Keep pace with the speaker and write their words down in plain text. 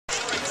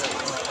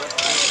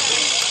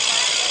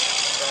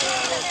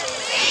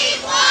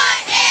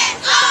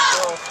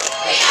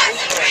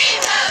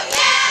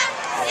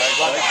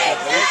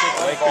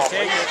They could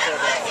take it.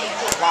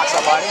 Block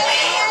somebody.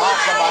 Block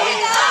somebody.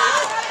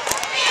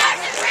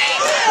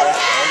 Hold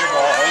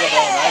the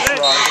ball. Nice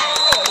run.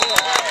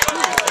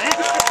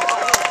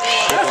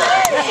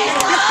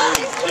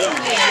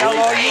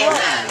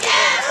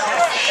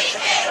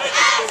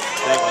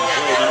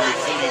 Number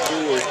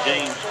 24,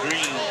 James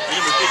Green.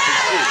 Number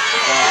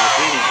 56,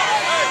 Benny.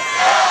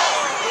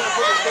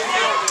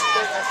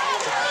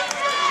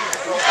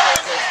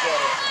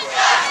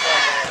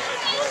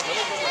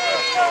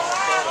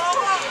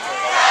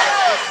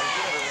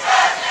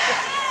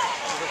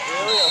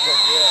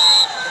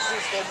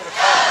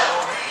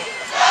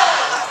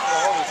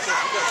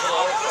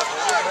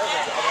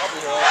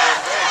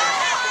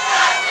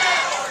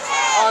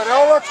 All right,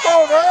 now let's go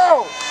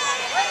now.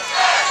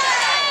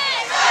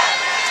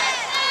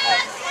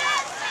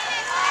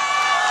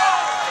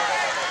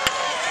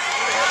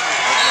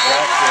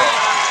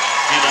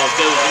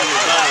 Goes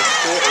inside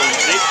Portland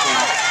Dixon.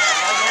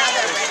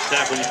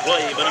 Tackling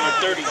play by number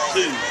 32,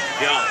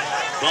 Josh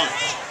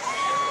Bunch.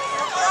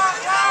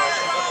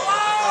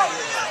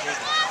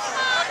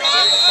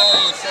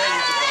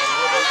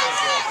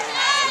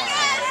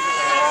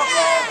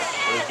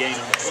 The gain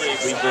on the play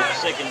brings up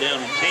second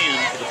down and 10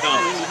 for the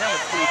Comets. We have a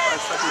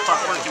 25-second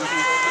clock working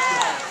here.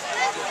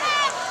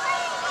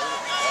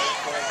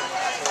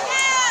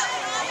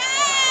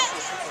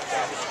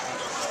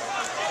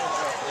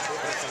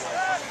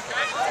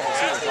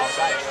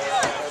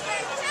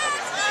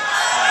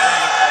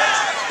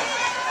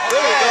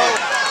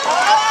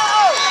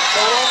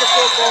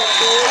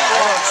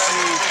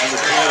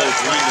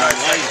 Landen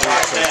Leiser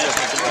pass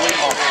complete.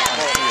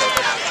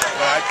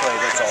 When I play,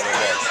 that's all there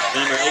was.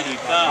 Number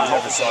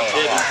 85,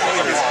 Devin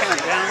Porter.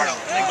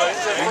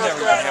 We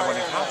never even had one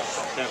in college.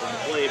 Tackling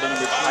the play by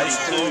number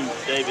 22,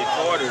 David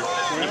Carter.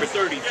 Number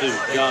 32,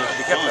 Josh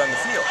They kept it on the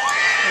field.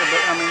 Yeah,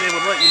 but I mean, they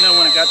would let you know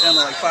when it got down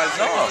to like 5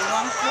 seconds.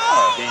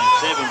 Game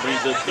 7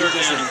 brings up third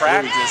You just down in and 3.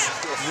 practice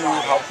knew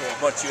how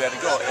much you had to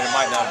go, and it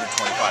might not have been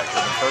 25, it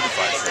could have been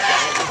 35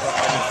 seconds.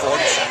 I mean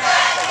 40 seconds.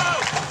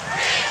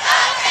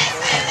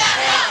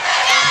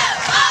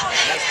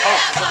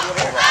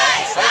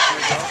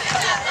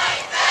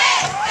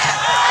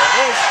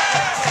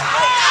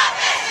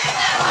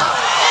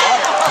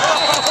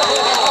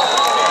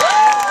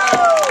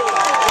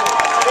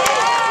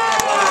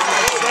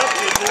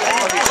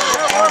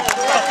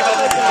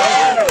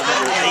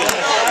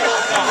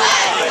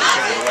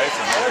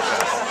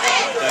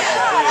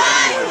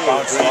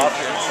 Bounce off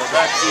here, so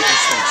that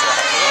evens things up.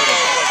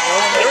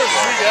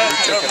 We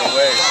took it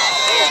away.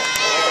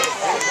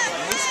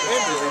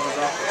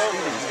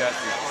 He's got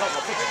the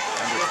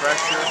under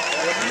pressure.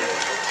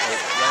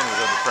 Ryan was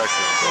under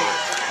pressure, so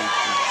he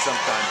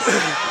sometimes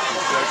his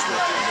judgment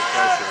under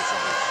pressure or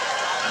something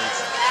needs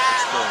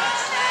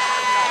experience.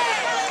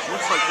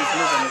 Looks like he's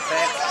moving the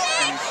back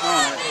and he's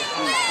throwing it.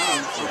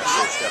 Yeah,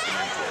 so stepping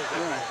into it.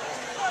 Yeah.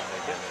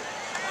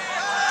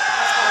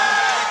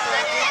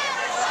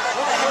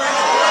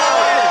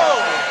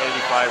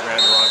 85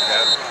 ran the wrong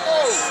pattern.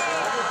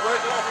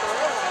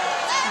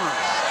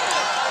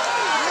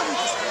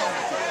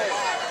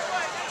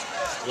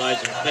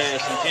 Leiser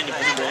pass intended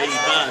for number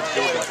 85,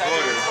 David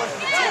Carter.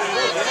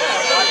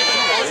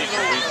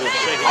 Brings up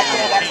second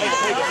down and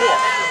 10.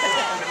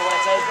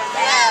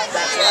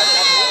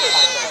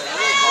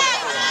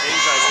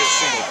 These guys get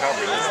single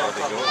coverage, that's why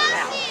they go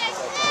there.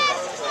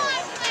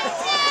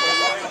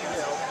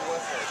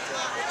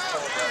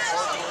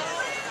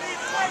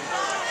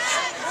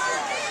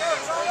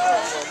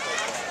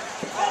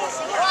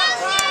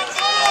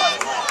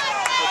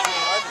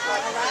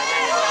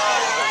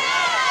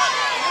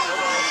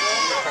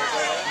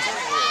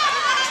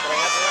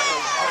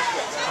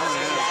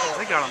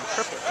 They got on the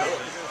triple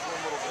coverage.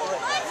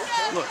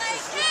 Look.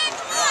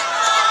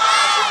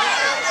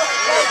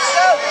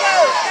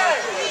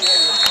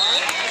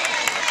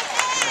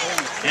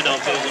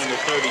 Handoff goes number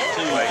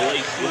 32,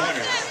 Blake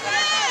Warner.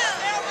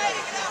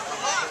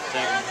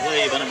 Second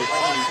play by number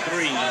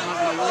 23,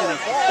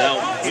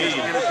 Dalton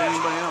Williams.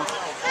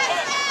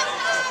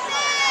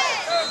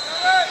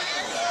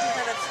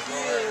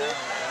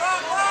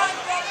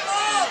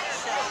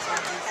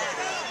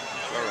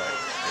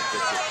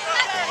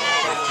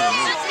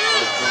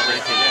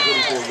 The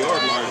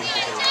 44-yard line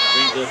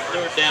brings up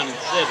third down and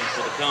 7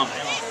 for the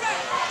Comets.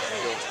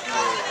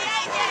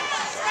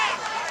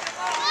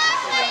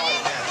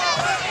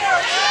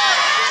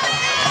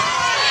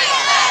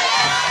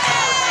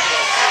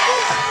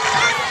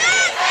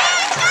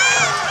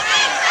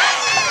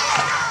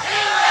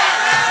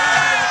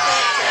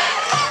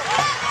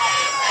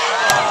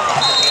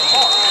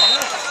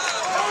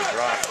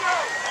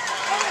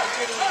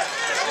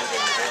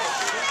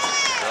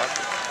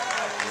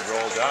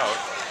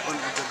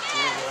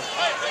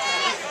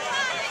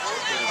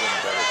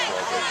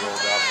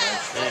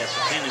 Pass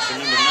intended for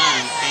number 9,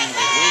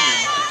 Chandler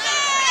Williams.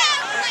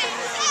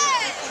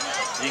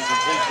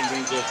 Incompletion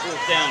brings up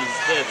fourth down and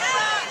 7.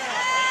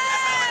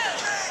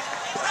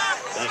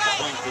 Back to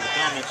punt for the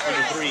Comets,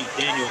 number 3,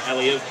 Daniel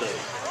Alioto.